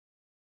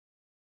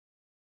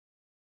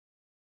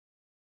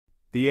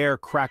The air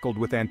crackled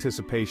with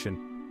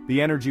anticipation.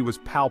 The energy was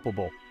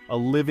palpable, a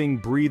living,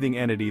 breathing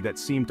entity that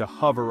seemed to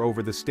hover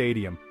over the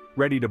stadium,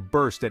 ready to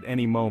burst at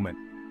any moment.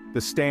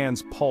 The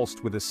stands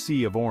pulsed with a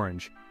sea of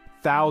orange.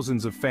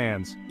 Thousands of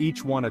fans,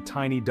 each one a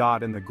tiny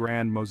dot in the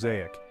grand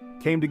mosaic,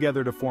 came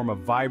together to form a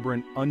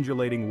vibrant,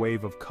 undulating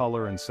wave of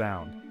color and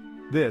sound.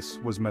 This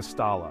was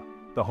Mestalla,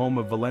 the home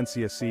of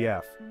Valencia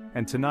CF,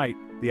 and tonight,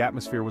 the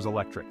atmosphere was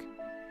electric.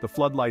 The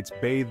floodlights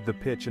bathed the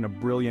pitch in a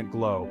brilliant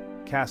glow,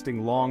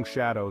 casting long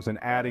shadows and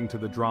adding to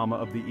the drama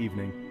of the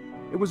evening.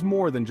 It was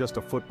more than just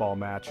a football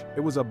match.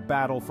 It was a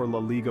battle for La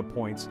Liga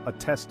points, a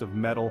test of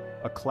mettle,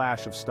 a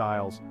clash of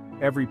styles.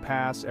 Every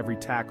pass, every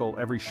tackle,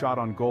 every shot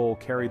on goal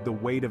carried the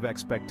weight of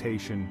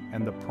expectation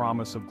and the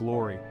promise of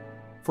glory.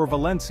 For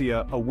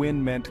Valencia, a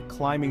win meant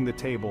climbing the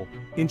table,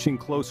 inching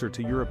closer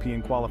to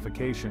European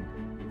qualification.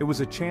 It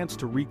was a chance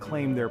to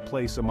reclaim their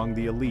place among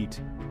the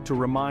elite, to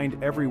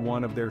remind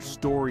everyone of their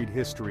storied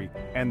history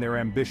and their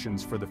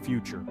ambitions for the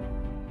future.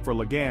 For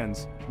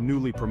Leganes,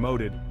 newly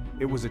promoted,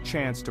 it was a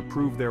chance to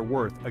prove their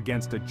worth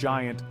against a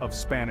giant of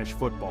Spanish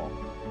football.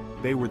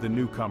 They were the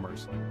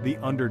newcomers, the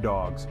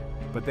underdogs,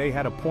 but they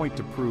had a point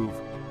to prove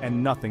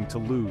and nothing to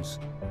lose.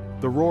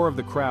 The roar of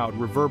the crowd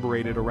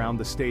reverberated around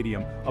the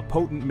stadium, a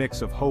potent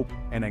mix of hope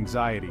and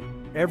anxiety.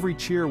 Every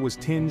cheer was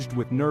tinged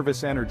with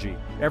nervous energy,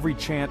 every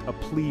chant a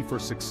plea for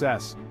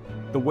success.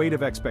 The weight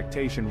of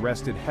expectation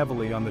rested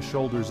heavily on the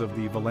shoulders of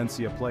the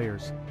Valencia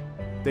players.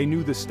 They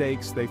knew the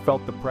stakes, they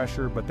felt the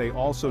pressure, but they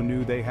also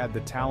knew they had the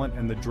talent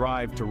and the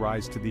drive to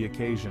rise to the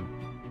occasion.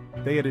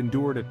 They had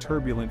endured a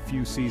turbulent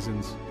few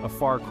seasons, a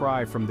far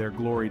cry from their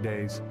glory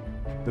days.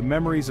 The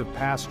memories of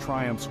past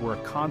triumphs were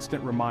a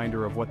constant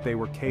reminder of what they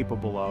were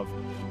capable of,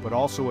 but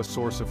also a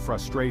source of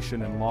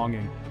frustration and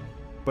longing.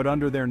 But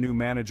under their new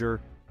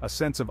manager, a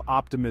sense of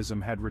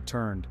optimism had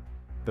returned.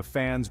 The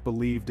fans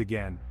believed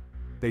again.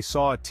 They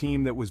saw a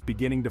team that was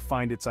beginning to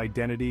find its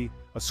identity,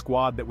 a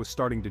squad that was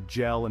starting to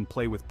gel and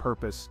play with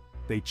purpose.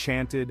 They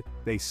chanted,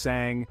 they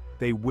sang,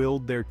 they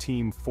willed their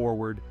team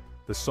forward.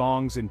 The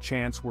songs and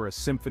chants were a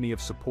symphony of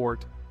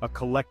support, a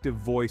collective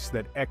voice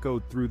that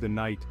echoed through the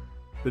night.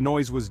 The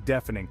noise was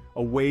deafening,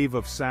 a wave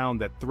of sound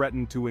that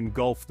threatened to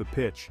engulf the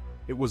pitch.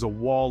 It was a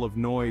wall of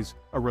noise,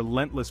 a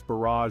relentless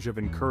barrage of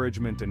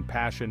encouragement and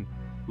passion.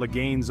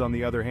 Leganes, on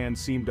the other hand,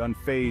 seemed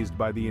unfazed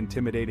by the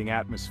intimidating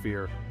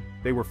atmosphere.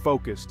 They were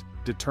focused,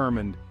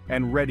 determined,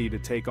 and ready to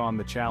take on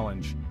the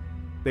challenge.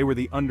 They were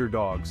the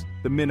underdogs,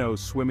 the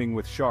minnows swimming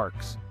with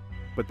sharks.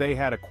 But they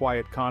had a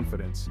quiet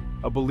confidence,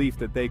 a belief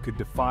that they could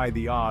defy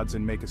the odds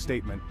and make a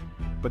statement.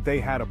 But they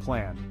had a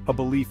plan, a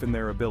belief in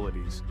their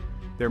abilities.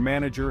 Their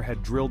manager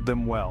had drilled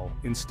them well,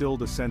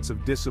 instilled a sense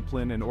of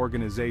discipline and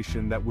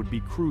organization that would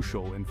be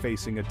crucial in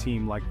facing a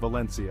team like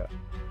Valencia.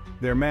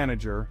 Their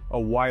manager, a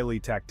wily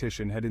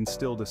tactician, had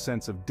instilled a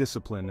sense of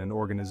discipline and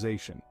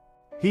organization.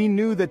 He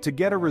knew that to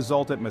get a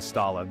result at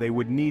Mestalla, they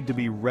would need to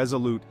be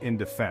resolute in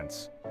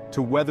defense,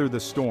 to weather the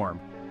storm,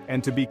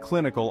 and to be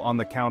clinical on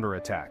the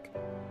counterattack.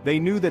 They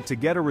knew that to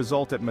get a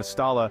result at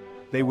Mestalla,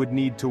 they would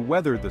need to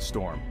weather the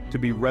storm, to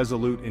be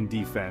resolute in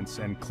defense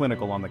and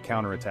clinical on the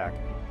counterattack.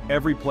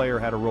 Every player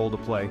had a role to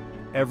play,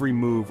 every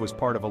move was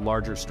part of a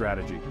larger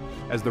strategy.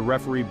 As the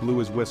referee blew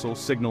his whistle,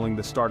 signaling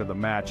the start of the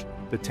match,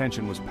 the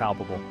tension was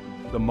palpable.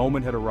 The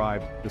moment had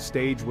arrived, the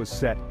stage was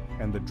set,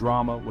 and the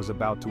drama was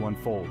about to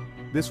unfold.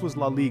 This was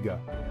La Liga,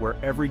 where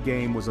every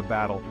game was a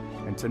battle,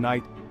 and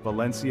tonight,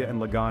 Valencia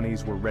and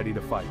Leganes were ready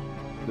to fight.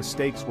 The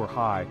stakes were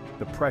high,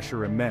 the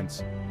pressure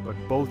immense, but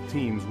both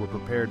teams were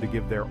prepared to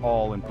give their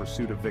all in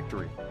pursuit of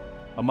victory.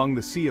 Among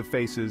the sea of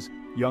faces,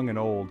 young and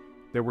old,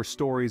 there were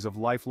stories of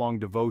lifelong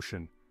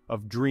devotion,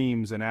 of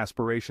dreams and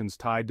aspirations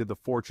tied to the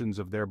fortunes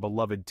of their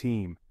beloved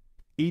team.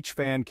 Each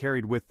fan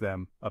carried with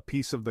them a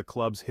piece of the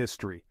club's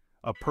history,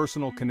 a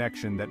personal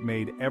connection that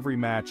made every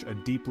match a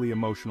deeply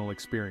emotional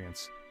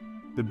experience.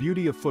 The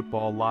beauty of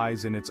football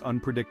lies in its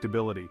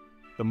unpredictability,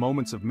 the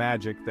moments of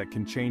magic that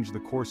can change the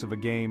course of a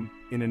game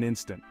in an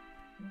instant.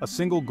 A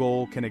single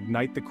goal can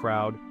ignite the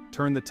crowd,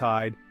 turn the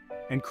tide,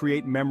 and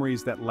create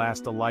memories that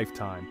last a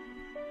lifetime.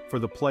 For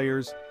the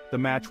players, the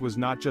match was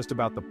not just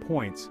about the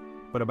points,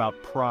 but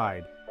about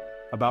pride,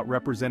 about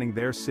representing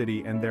their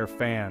city and their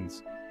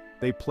fans.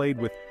 They played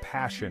with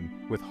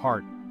passion, with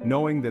heart,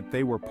 knowing that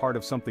they were part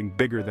of something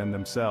bigger than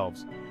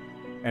themselves.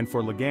 And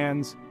for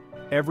Leganes,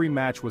 every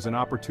match was an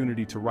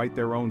opportunity to write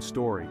their own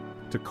story,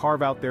 to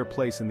carve out their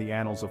place in the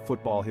annals of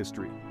football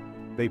history.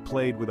 They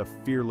played with a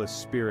fearless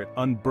spirit,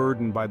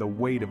 unburdened by the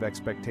weight of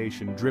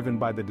expectation, driven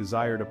by the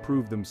desire to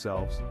prove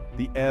themselves.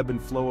 The ebb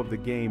and flow of the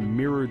game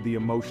mirrored the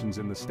emotions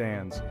in the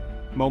stands.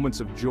 Moments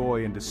of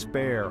joy and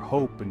despair,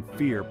 hope and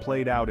fear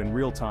played out in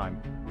real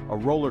time, a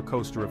roller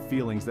coaster of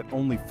feelings that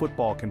only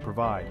football can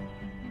provide.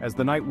 As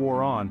the night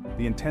wore on,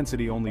 the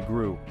intensity only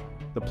grew.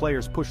 The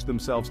players pushed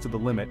themselves to the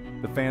limit,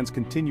 the fans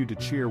continued to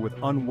cheer with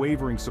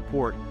unwavering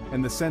support,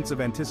 and the sense of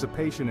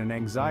anticipation and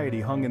anxiety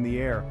hung in the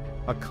air,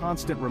 a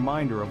constant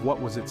reminder of what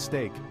was at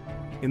stake.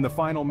 In the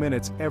final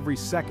minutes, every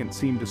second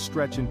seemed to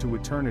stretch into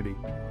eternity.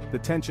 The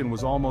tension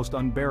was almost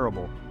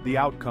unbearable, the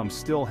outcome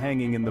still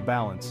hanging in the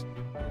balance.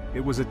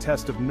 It was a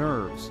test of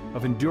nerves,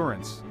 of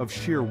endurance, of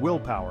sheer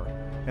willpower.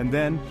 And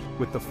then,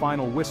 with the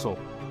final whistle,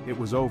 it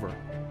was over.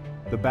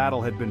 The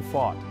battle had been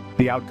fought,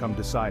 the outcome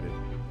decided.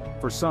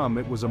 For some,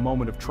 it was a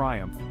moment of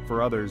triumph,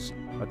 for others,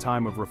 a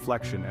time of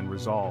reflection and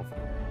resolve.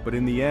 But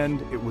in the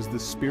end, it was the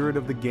spirit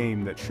of the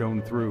game that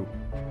shone through.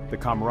 The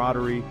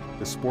camaraderie,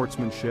 the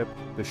sportsmanship,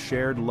 the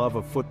shared love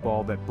of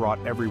football that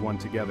brought everyone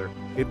together.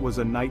 It was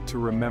a night to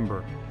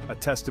remember, a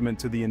testament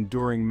to the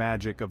enduring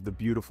magic of the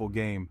beautiful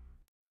game.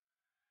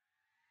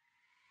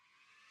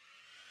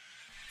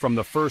 From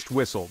the first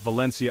whistle,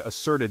 Valencia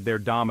asserted their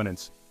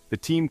dominance. The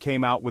team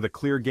came out with a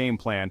clear game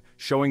plan,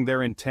 showing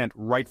their intent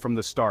right from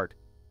the start.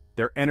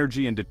 Their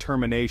energy and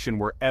determination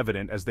were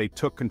evident as they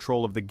took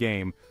control of the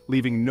game,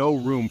 leaving no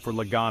room for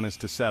Leganes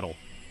to settle.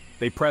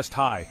 They pressed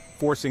high,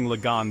 forcing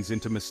Leganes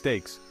into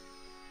mistakes.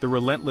 The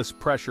relentless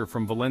pressure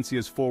from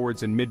Valencia's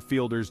forwards and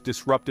midfielders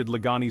disrupted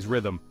Leganes'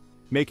 rhythm,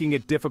 making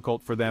it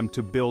difficult for them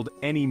to build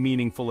any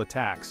meaningful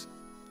attacks.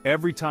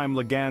 Every time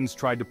Leganes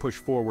tried to push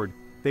forward,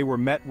 they were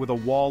met with a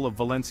wall of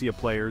Valencia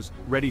players,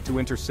 ready to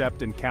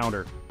intercept and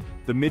counter.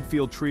 The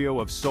midfield trio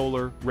of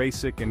Soler,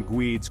 Reyes and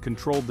Guedes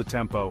controlled the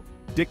tempo,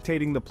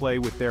 dictating the play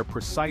with their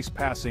precise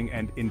passing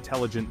and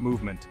intelligent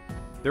movement.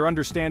 Their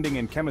understanding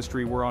and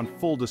chemistry were on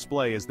full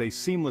display as they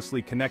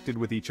seamlessly connected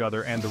with each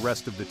other and the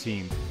rest of the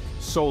team.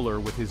 Soler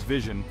with his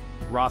vision,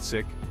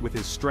 Reyes with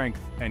his strength,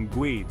 and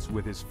Guedes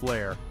with his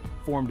flair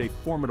formed a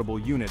formidable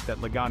unit that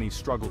Leganes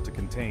struggled to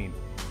contain.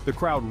 The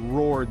crowd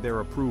roared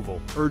their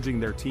approval, urging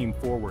their team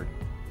forward.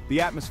 The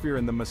atmosphere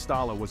in the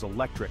Mestalla was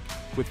electric,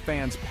 with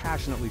fans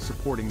passionately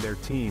supporting their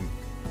team.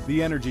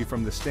 The energy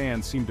from the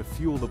stands seemed to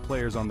fuel the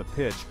players on the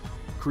pitch,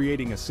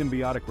 creating a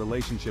symbiotic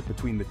relationship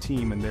between the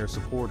team and their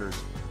supporters.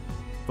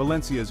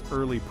 Valencia's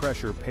early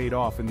pressure paid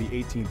off in the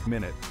 18th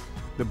minute.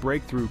 The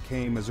breakthrough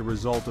came as a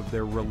result of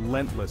their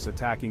relentless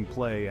attacking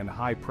play and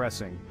high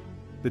pressing.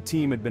 The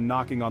team had been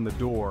knocking on the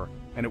door,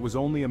 and it was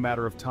only a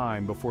matter of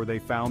time before they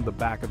found the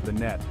back of the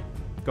net.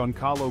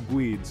 Gonçalo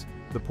Guedes,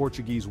 the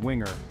Portuguese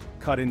winger,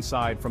 cut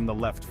inside from the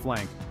left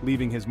flank,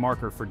 leaving his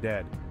marker for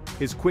dead.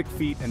 His quick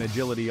feet and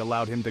agility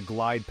allowed him to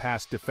glide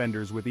past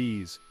defenders with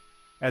ease.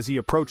 As he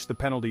approached the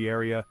penalty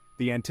area,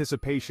 the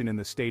anticipation in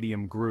the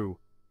stadium grew.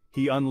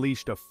 He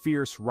unleashed a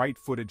fierce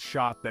right-footed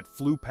shot that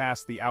flew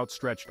past the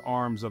outstretched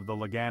arms of the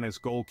Leganes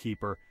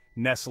goalkeeper,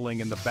 nestling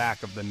in the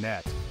back of the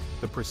net.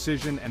 The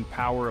precision and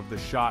power of the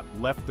shot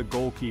left the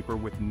goalkeeper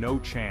with no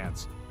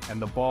chance,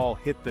 and the ball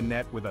hit the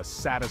net with a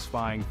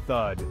satisfying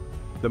thud.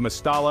 The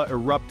Mestalla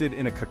erupted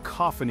in a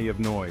cacophony of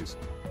noise.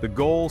 The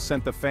goal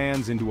sent the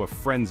fans into a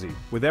frenzy,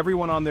 with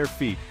everyone on their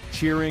feet,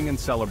 cheering and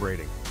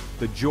celebrating.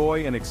 The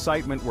joy and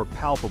excitement were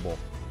palpable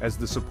as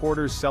the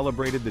supporters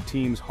celebrated the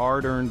team's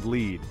hard-earned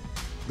lead.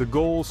 The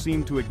goal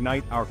seemed to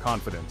ignite our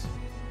confidence.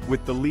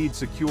 With the lead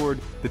secured,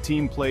 the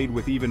team played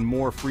with even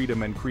more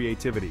freedom and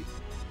creativity.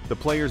 The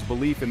players'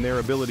 belief in their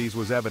abilities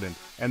was evident,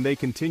 and they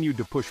continued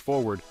to push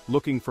forward,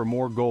 looking for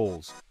more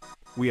goals.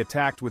 We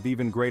attacked with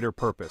even greater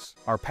purpose,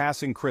 our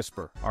passing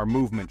crisper, our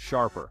movement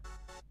sharper.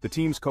 The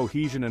team's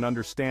cohesion and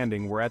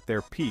understanding were at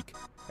their peak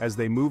as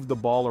they moved the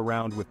ball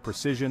around with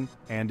precision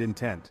and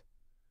intent.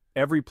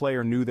 Every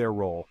player knew their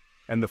role,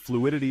 and the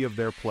fluidity of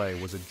their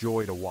play was a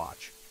joy to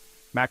watch.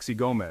 Maxi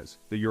Gómez,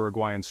 the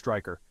Uruguayan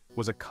striker,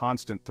 was a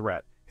constant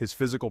threat, his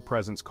physical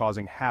presence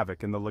causing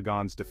havoc in the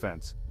Leganes'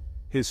 defense.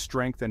 His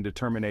strength and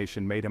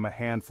determination made him a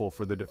handful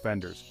for the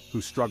defenders,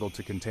 who struggled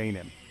to contain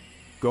him.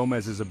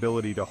 Gómez's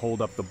ability to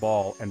hold up the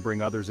ball and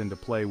bring others into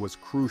play was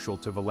crucial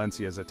to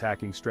Valencia's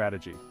attacking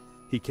strategy.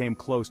 He came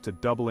close to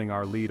doubling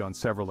our lead on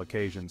several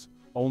occasions,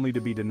 only to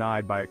be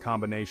denied by a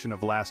combination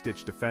of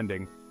last-ditch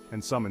defending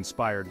and some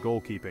inspired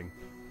goalkeeping.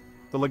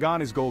 The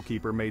Leganes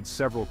goalkeeper made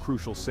several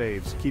crucial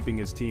saves, keeping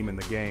his team in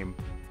the game.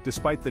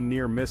 Despite the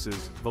near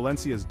misses,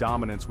 Valencia's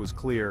dominance was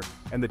clear,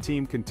 and the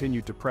team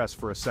continued to press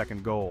for a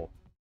second goal.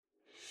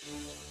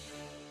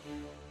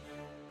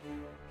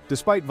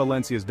 Despite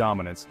Valencia's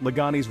dominance,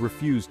 Leganes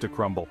refused to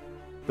crumble.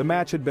 The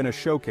match had been a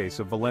showcase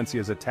of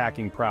Valencia's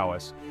attacking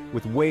prowess,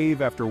 with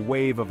wave after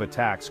wave of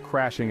attacks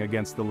crashing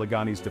against the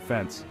Leganes'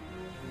 defense.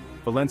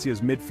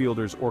 Valencia's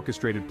midfielders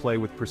orchestrated play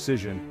with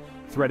precision,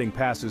 threading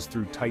passes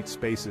through tight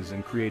spaces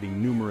and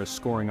creating numerous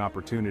scoring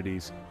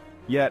opportunities.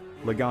 Yet,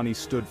 Leganes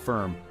stood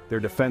firm, their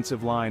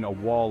defensive line a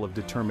wall of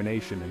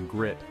determination and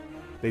grit.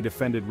 They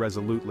defended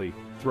resolutely,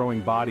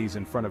 throwing bodies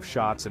in front of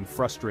shots and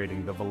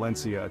frustrating the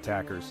Valencia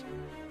attackers.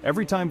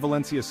 Every time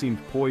Valencia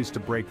seemed poised to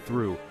break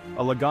through,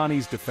 a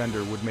Leganes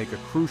defender would make a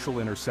crucial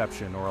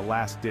interception or a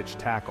last-ditch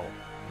tackle.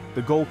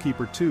 The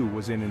goalkeeper too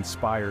was in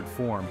inspired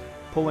form,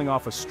 pulling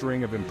off a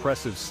string of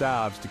impressive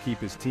saves to keep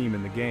his team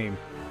in the game.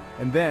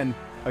 And then,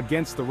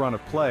 against the run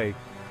of play,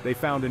 they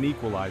found an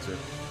equalizer.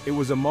 It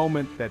was a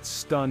moment that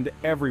stunned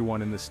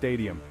everyone in the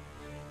stadium.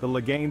 The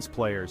Leganes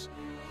players,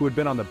 who had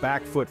been on the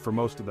back foot for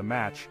most of the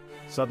match,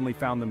 suddenly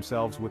found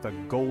themselves with a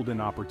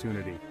golden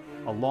opportunity.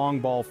 A long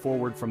ball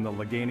forward from the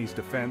Leganes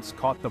defense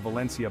caught the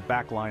Valencia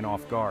backline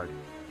off guard.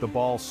 The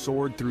ball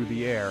soared through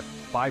the air,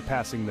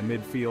 bypassing the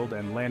midfield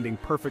and landing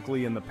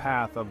perfectly in the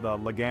path of the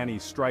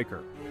Leganes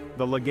striker.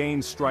 The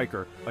Leganes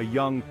striker, a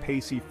young,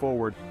 pacey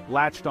forward,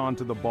 latched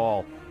onto the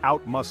ball,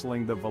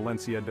 out-muscling the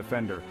Valencia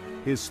defender.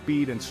 His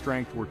speed and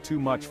strength were too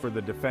much for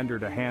the defender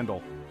to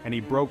handle, and he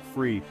broke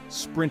free,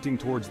 sprinting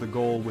towards the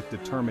goal with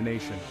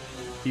determination.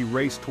 He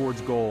raced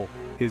towards goal,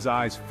 his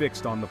eyes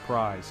fixed on the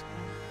prize.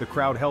 The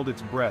crowd held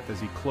its breath as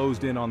he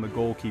closed in on the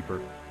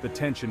goalkeeper, the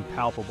tension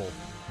palpable.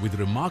 With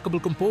remarkable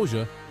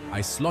composure,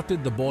 I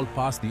slotted the ball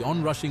past the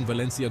onrushing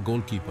Valencia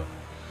goalkeeper,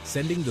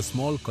 sending the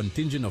small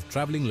contingent of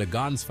traveling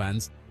Leganes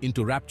fans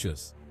into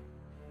raptures.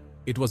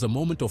 It was a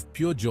moment of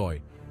pure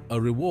joy, a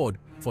reward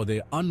for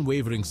their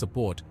unwavering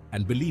support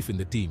and belief in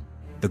the team.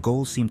 The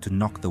goal seemed to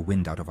knock the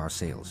wind out of our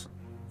sails.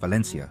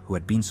 Valencia, who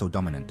had been so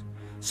dominant,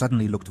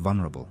 suddenly looked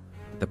vulnerable.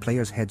 The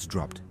players' heads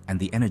dropped, and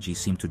the energy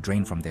seemed to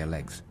drain from their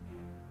legs.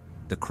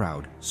 The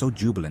crowd, so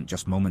jubilant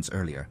just moments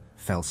earlier,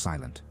 fell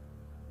silent.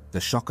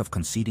 The shock of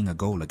conceding a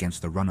goal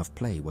against the run of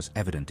play was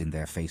evident in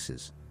their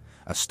faces,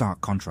 a stark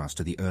contrast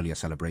to the earlier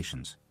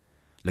celebrations.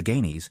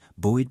 Leganes,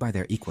 buoyed by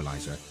their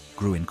equalizer,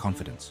 grew in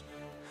confidence.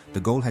 The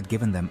goal had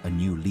given them a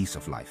new lease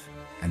of life,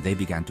 and they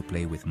began to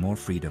play with more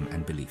freedom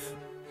and belief.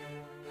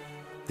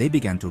 They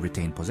began to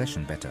retain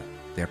possession better,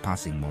 their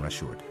passing more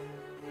assured.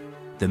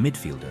 The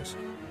midfielders,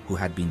 who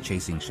had been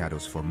chasing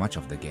shadows for much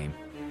of the game,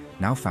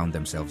 now found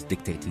themselves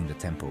dictating the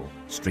tempo,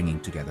 stringing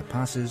together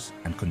passes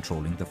and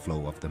controlling the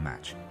flow of the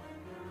match.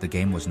 The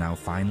game was now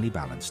finely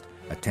balanced,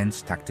 a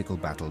tense tactical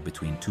battle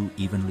between two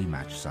evenly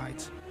matched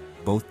sides.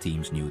 Both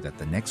teams knew that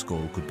the next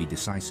goal could be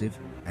decisive,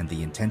 and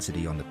the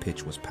intensity on the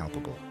pitch was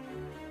palpable.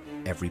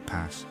 Every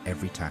pass,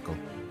 every tackle,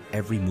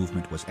 every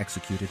movement was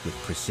executed with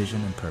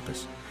precision and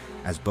purpose,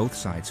 as both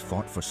sides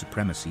fought for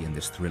supremacy in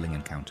this thrilling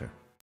encounter.